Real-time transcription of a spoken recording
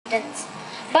inhabitants.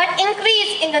 But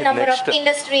increase in the number of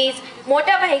industries,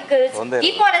 motor vehicles,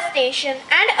 deforestation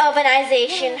and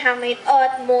urbanization have made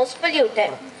Earth most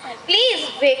polluted. Please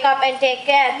wake up and take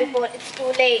care before it's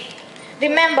too late.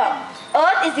 Remember,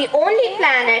 Earth is the only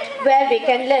planet where we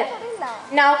can live.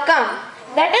 Now come,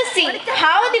 let us see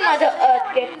how the Mother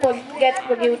Earth gets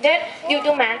polluted due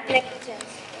to man's negligence.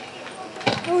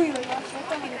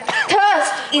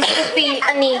 Thirst is to feel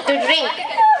a need to drink.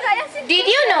 Did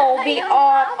you know we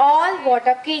are all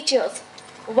water creatures?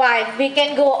 While we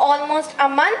can go almost a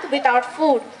month without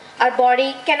food, our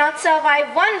body cannot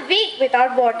survive 1 week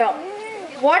without water.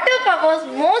 Water covers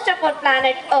most of our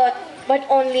planet Earth, but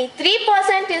only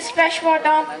 3% is fresh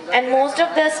water and most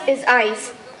of this is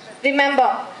ice.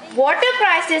 Remember, water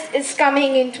crisis is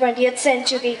coming in 20th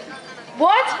century.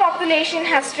 World's population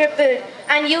has tripled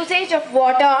and usage of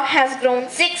water has grown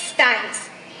 6 times.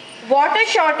 Water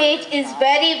shortage is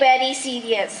very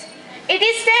serious. It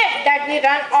is said that we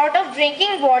run out of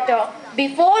drinking water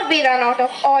before we run out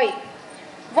of oil.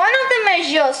 One of the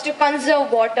measures to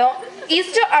conserve water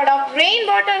is to adopt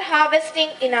rainwater harvesting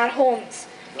in our homes.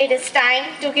 It is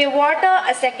time to give water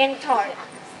a second thought.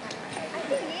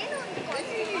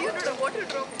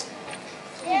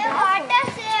 Water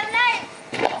save life.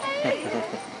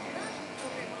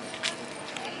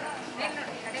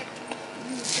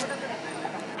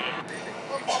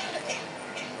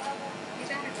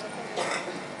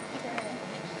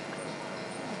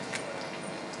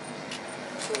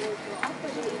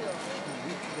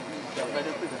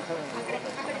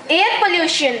 Air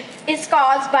pollution is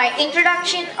caused by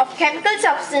introduction of chemical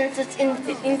substances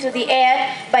into the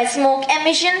air by smoke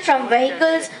emission from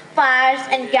vehicles, fires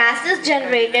and gases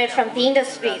generated from the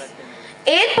industries.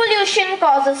 Air pollution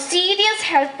causes serious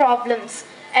health problems,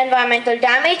 environmental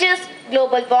damages,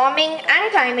 global warming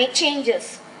and climate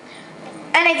changes.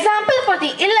 An example for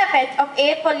the ill effects of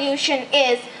air pollution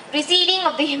is receding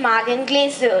of the Himalayan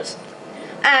glaciers.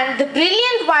 And the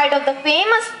brilliant white of the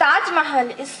famous Taj Mahal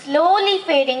is slowly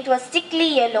fading to a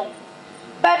sickly yellow.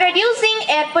 By reducing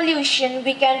air pollution,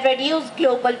 we can reduce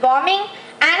global warming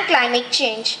and climate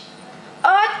change.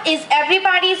 Earth is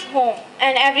everybody's home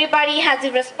and everybody has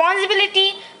a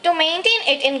responsibility to maintain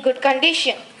it in good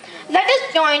condition. Let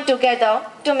us join together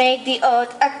to make the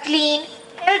earth a clean,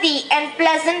 healthy and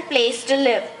pleasant place to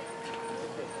live.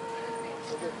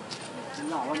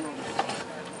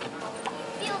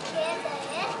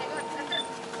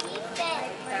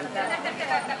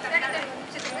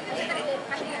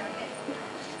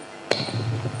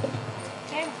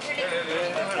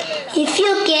 If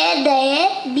you care the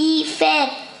air, be fair.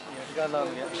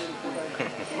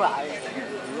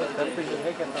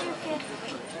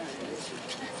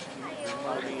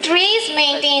 Trees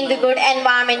maintain the good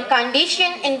environment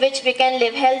condition in which we can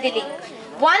live healthily.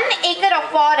 1 acre of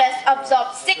forest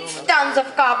absorbs 6 tons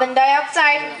of carbon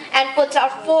dioxide and puts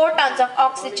out 4 tons of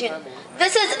oxygen.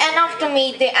 This is enough to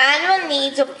meet the annual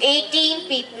needs of 18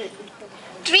 people.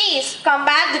 Trees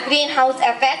combat the greenhouse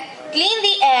effect, clean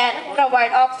the air,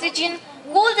 provide oxygen,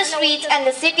 cool the streets and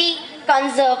the city,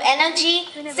 conserve energy,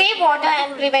 save water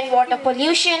and prevent water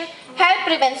pollution, help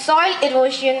prevent soil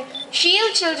erosion,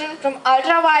 shield children from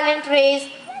ultraviolet rays,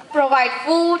 provide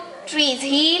food, trees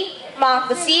heal, mark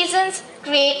the seasons,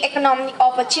 create economic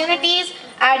opportunities,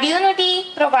 add unity,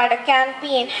 provide a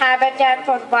canopy and habitat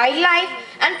for wildlife,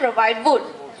 and provide wood.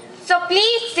 So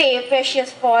please save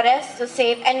precious forests to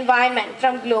save environment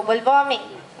from global warming.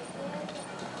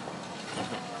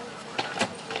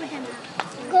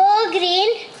 Go green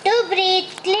to breathe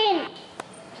clean.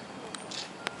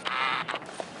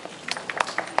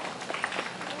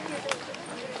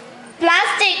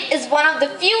 Plastic is one of the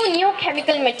few new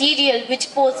chemical materials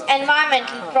which pose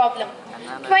environmental problem.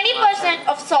 20%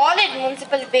 of solid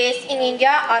municipal waste in India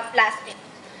are plastic.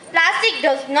 Plastic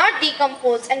does not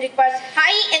decompose and requires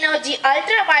high energy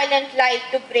ultraviolet light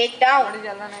to break down.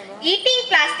 Eating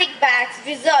plastic bags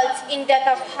results in death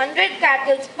of 100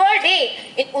 cattle per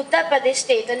day in Uttar Pradesh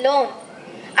state alone.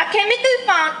 A chemical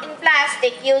found in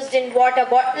plastic used in water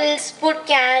bottles, food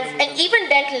cans and even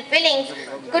dental fillings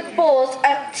could pose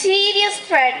a serious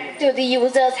threat to the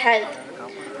user's health.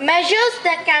 Measures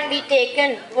that can be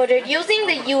taken for reducing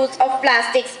the use of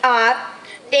plastics are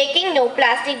taking no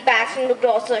plastic bags from the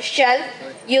grocer's shelf,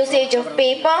 usage of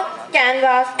paper,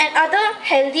 canvas and other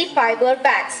healthy fiber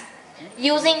bags,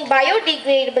 using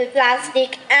biodegradable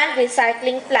plastic and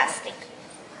recycling plastic.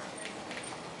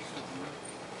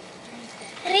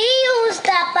 Reuse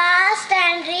the past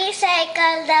and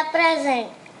recycle the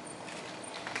present.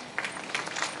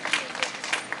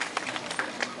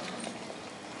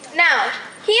 Now,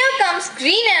 here comes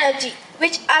green energy,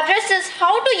 which addresses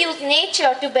how to use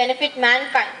nature to benefit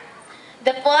mankind.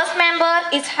 The first member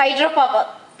is hydropower,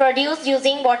 produced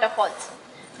using waterfalls.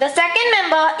 The second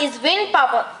member is wind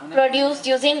power, produced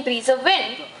using breeze of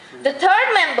wind. The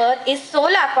third member is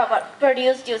solar power,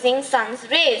 produced using sun's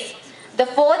rays. The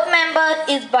fourth member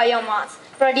is biomass,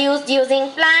 produced using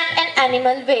plant and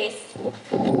animal waste.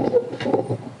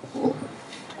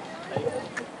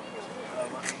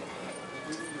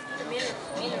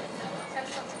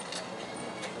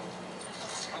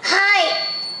 Hi,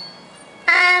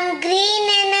 I am green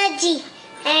energy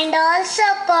and also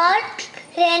called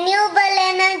renewable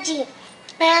energy.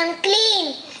 I am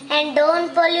clean and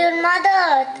don't pollute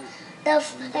Mother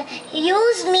Earth.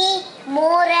 Use me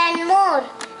more and more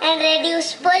and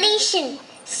reduce pollution.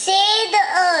 Save the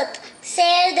earth,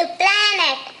 save the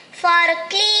planet for a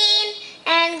clean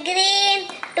and green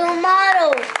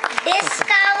tomorrow.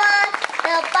 Discover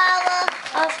the power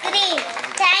of green.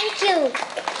 Thank you.